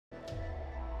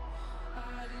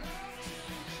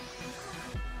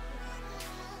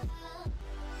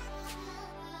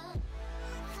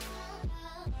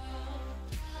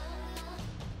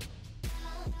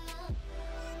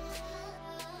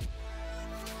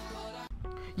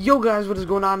Yo guys, what is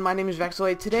going on? My name is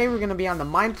Vexelate. Today we're going to be on the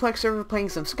Mineplex server playing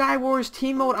some Skywars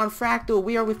team mode on Fractal.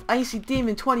 We are with Icy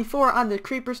Demon 24 on the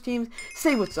Creepers team.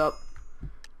 Say what's up.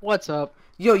 What's up?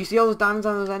 Yo, you see all those diamonds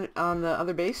on on the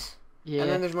other base? Yeah.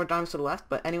 And then there's more diamonds to the left.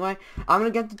 But anyway, I'm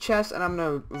going to get the chest and I'm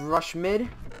going to rush mid.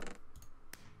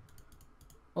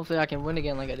 Hopefully I can win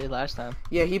again like I did last time.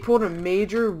 Yeah, he pulled a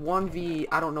major 1v,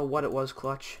 I don't know what it was,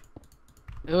 clutch.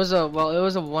 It was a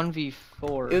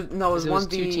 1v4. No, it was 1v...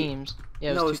 2 teams.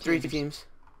 Yeah, it was 3 teams.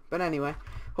 But anyway,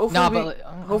 hopefully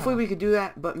hopefully we could do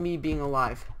that, but me being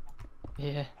alive.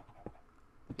 Yeah.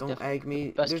 Don't egg me.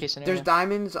 Best case scenario. There's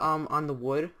diamonds on the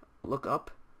wood. Look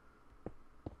up.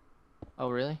 Oh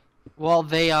really? Well,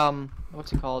 they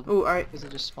what's it called? Oh, all right. Is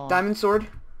it just spawn? Diamond sword.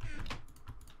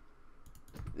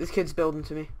 This kid's building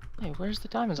to me. Hey, where's the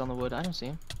diamonds on the wood? I don't see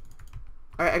them.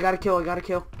 All right, I got to kill. I got to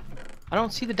kill. I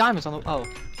don't see the diamonds on the. Oh.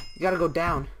 You got to go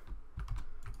down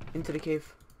into the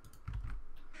cave.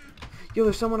 Yo,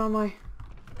 there's someone on my...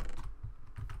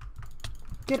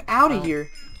 Get out of here.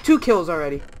 2 kills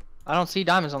already. I don't see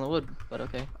diamonds on the wood, but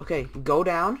okay. Okay, go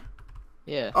down.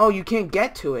 Yeah. Oh, you can't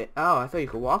get to it. Oh, I thought you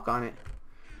could walk on it.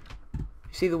 You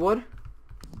see the wood?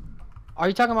 Are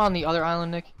you talking about on the other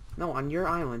island, Nick? No, on your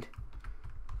island.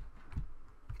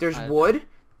 There's wood.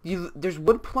 There's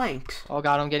wood planks. Oh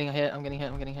god, I'm getting a hit. I'm getting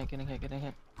hit.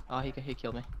 Oh, he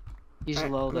killed me. He's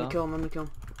low I'm though. gonna kill him. I'm gonna kill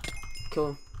him. Kill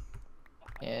him.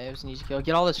 Yeah, it was an easy kill.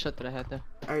 Get all this shit that I had there.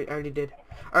 I already did.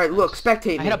 Alright, look, spectate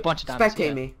me. I hit a bunch of diamonds.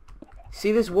 Spectate me.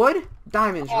 See this wood?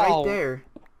 Diamonds right there.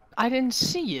 I didn't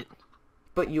see it.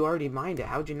 But you already mined it.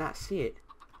 How'd you not see it?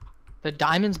 The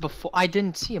diamonds before? I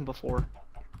didn't see them before.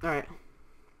 Alright.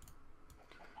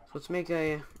 So let's make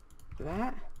a...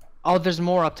 that? Oh, there's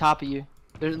more up top of you.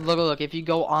 There's, look. If you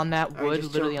go on that wood,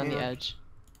 literally on the in. edge.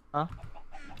 Huh?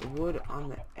 The wood on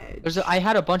the edge. I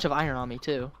had a bunch of iron on me,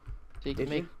 too. So you can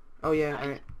make... Oh, yeah.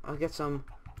 Alright. I'll get some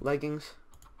leggings.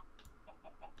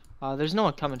 There's no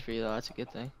one coming for you, though. That's a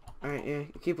good thing. Alright, yeah.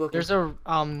 Keep looking. There's a...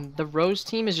 The Rose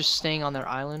team is just staying on their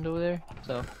island over there.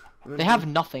 So, they have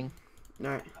nothing.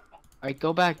 Alright. Alright,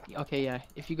 go back. Okay, yeah.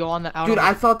 If you go on the... Dude,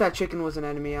 I thought that chicken was an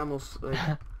enemy. I almost... Like...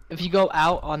 If you go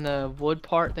out on the wood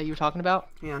part that you were talking about...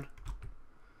 Yeah.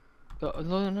 Go...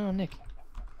 No, Nick.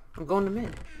 I'm going to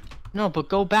mid. No, but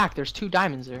go back. There's 2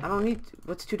 diamonds there. I don't need...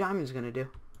 What's 2 diamonds gonna do?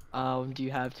 Do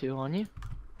you have 2 on you?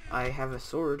 I have a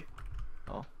sword.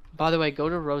 Oh. By the way, go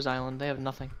to Rose Island. They have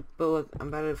nothing. But look, I'm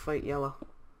about to fight yellow.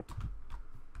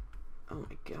 Oh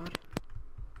my god.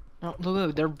 No,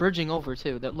 look, they're bridging over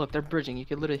too. Look, they're bridging. You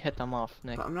could literally hit them off,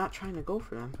 Nick. But I'm not trying to go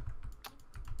for them.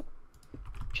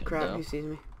 Should Crap, though. he sees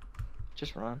me.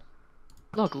 Just run.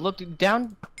 Look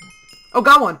down. Oh,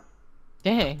 got one!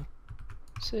 Dang.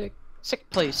 Sick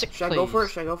plays. Should I go for it?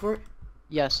 Should I go for it?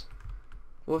 Yes.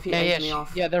 Well, if he eggs me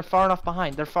off. Yeah, they're far enough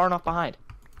behind. Get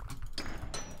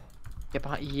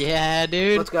behind. Yeah,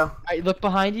 dude. Let's go. Alright, look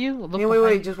behind you. Look hey,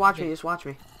 wait. Just watch me. Just watch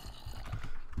me.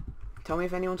 Tell me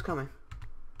if anyone's coming.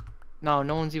 No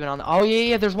one's even on the... Oh,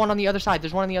 yeah. There's one on the other side.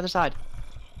 On the other side,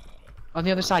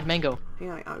 Mango.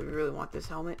 Hang on, I really want this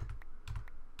helmet.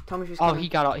 Tell me if he's Oh, coming. he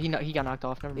got knocked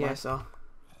off. Never mind. Yeah, so.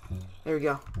 There we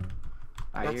go.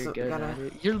 Alright, you're good now,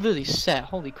 dude. You're literally set.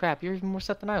 Holy crap, you're even more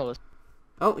set than I was.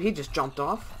 Oh, he just jumped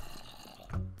off.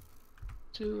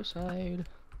 Suicide.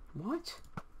 What?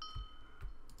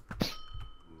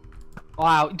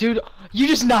 Wow, dude, you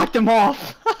just knocked him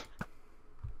off.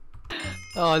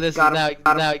 Oh,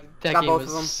 that game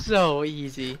was so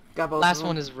easy. Last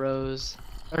one is Rose.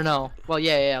 Or no. Well,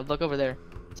 yeah. Look over there.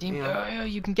 Yeah.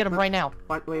 You can get him right now.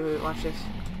 Wait, watch this.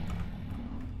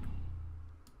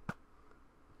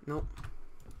 Nope.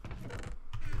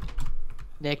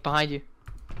 Nick, behind you.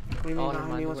 What do you mean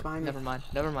behind me? What's behind me?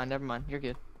 Never mind. You're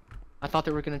good. I thought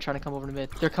they were gonna try to come over to mid.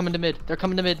 They're coming to mid.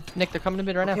 Nick, they're coming to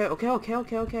mid right now.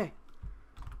 Okay.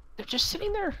 They're just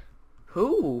sitting there.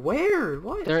 Who? Where?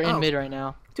 What? They're in mid right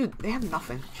now. Dude, they have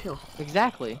nothing. Chill.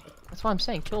 Exactly. That's why I'm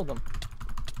saying kill them.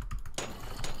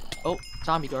 Oh,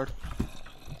 zombie guard.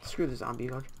 Screw the zombie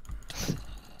guard.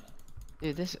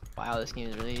 Dude, wow, this game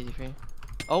is really easy for you.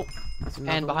 Oh,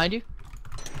 and behind you.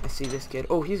 I see this kid.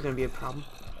 Oh, he's gonna be a problem.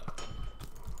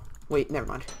 Wait, never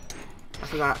mind.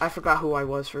 I forgot who I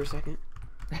was for a second.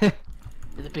 You're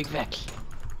the big Vex.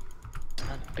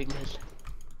 Big Liz.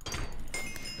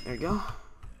 There you go.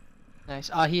 Nice.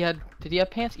 Did he have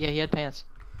pants? Yeah, he had pants.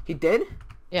 He did?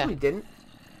 Yeah. No, he didn't.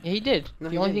 Yeah, he did. No,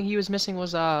 the only thing he was missing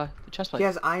was the chest plate. He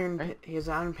has iron. Right? He has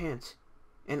iron pants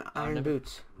and iron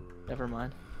boots. Never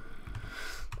mind.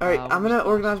 All right, I'm gonna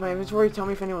organize my inventory. Tell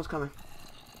me if anyone's coming.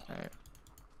 All right.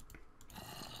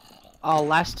 Oh,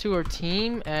 last 2 are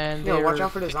team, and yo, watch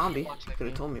out for the zombie. You could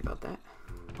have told me about that.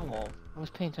 Oh, I was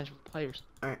paying attention to the players.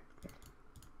 Alright.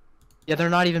 Yeah, they're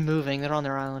not even moving. They're on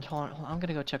their island. Hold on. I'm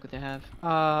gonna go check what they have.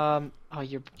 Oh,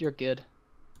 you're good.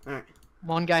 Alright.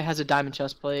 One guy has a diamond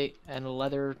chest plate and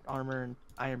leather armor and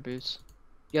iron boots.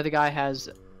 The other guy has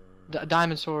a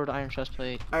diamond sword, iron chest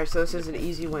plate. Alright, so this is an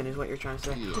easy win, is what you're trying to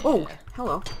say. Yeah. Oh,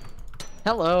 hello.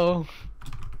 Hello.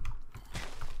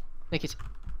 Think it's.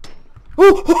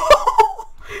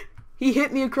 Oh! He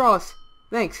hit me across.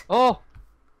 Thanks. Oh.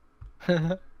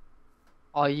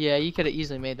 Oh yeah, you could have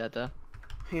easily made that though.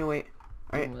 Hey, wait.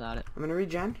 Alright. Without it. I'm gonna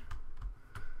regen.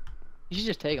 You should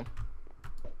just take him.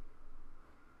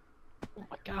 Oh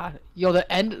my god. Yo, the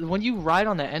end when you ride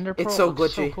on the ender pearl, it's so it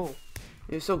looks glitchy. so cool.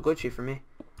 It's so glitchy for me.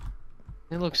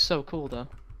 It looks so cool though.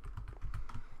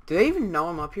 Do they even know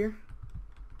I'm up here?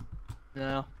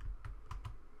 No.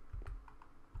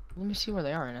 Let me see where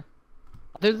they are right now.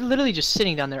 They're literally just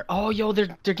sitting down there. Oh, yo,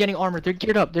 they're getting armored. They're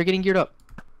geared up. They're getting geared up.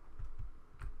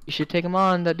 You should take them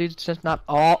on. That dude's just not.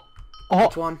 Oh.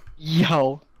 Which one?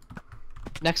 Yo.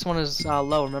 Next one is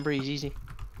low. Remember, he's easy.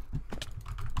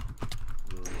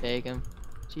 Take him.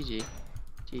 GG.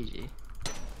 GG.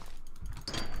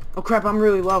 Oh crap! I'm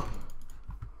really low.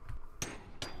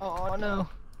 Oh no.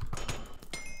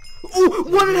 Ooh,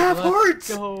 1.5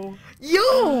 hearts! Go.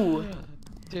 Yo!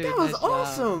 Dude, that was nice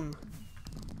awesome. Job.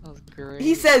 That was great.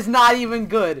 He says not even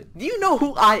good. Do you know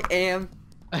who I am?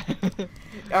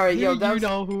 Alright, yo, you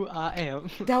know who I am.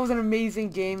 That was an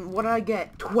amazing game. What did I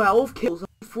get? 12 kills,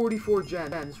 44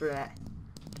 gems for that.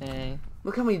 Dang.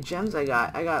 Look how many gems I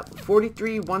got. I got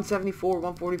 43, 174,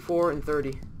 144, and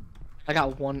 30. I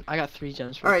got 3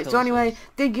 gems for Alright, so anyway,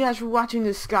 thank you guys for watching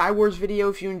this Skywars video.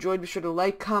 If you enjoyed, be sure to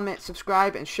like, comment,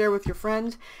 subscribe, and share with your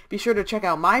friends. Be sure to check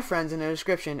out my friends in the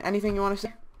description. Anything you want to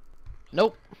say?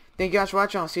 Nope. Thank you guys for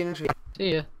watching. I'll see you next week.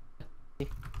 See ya.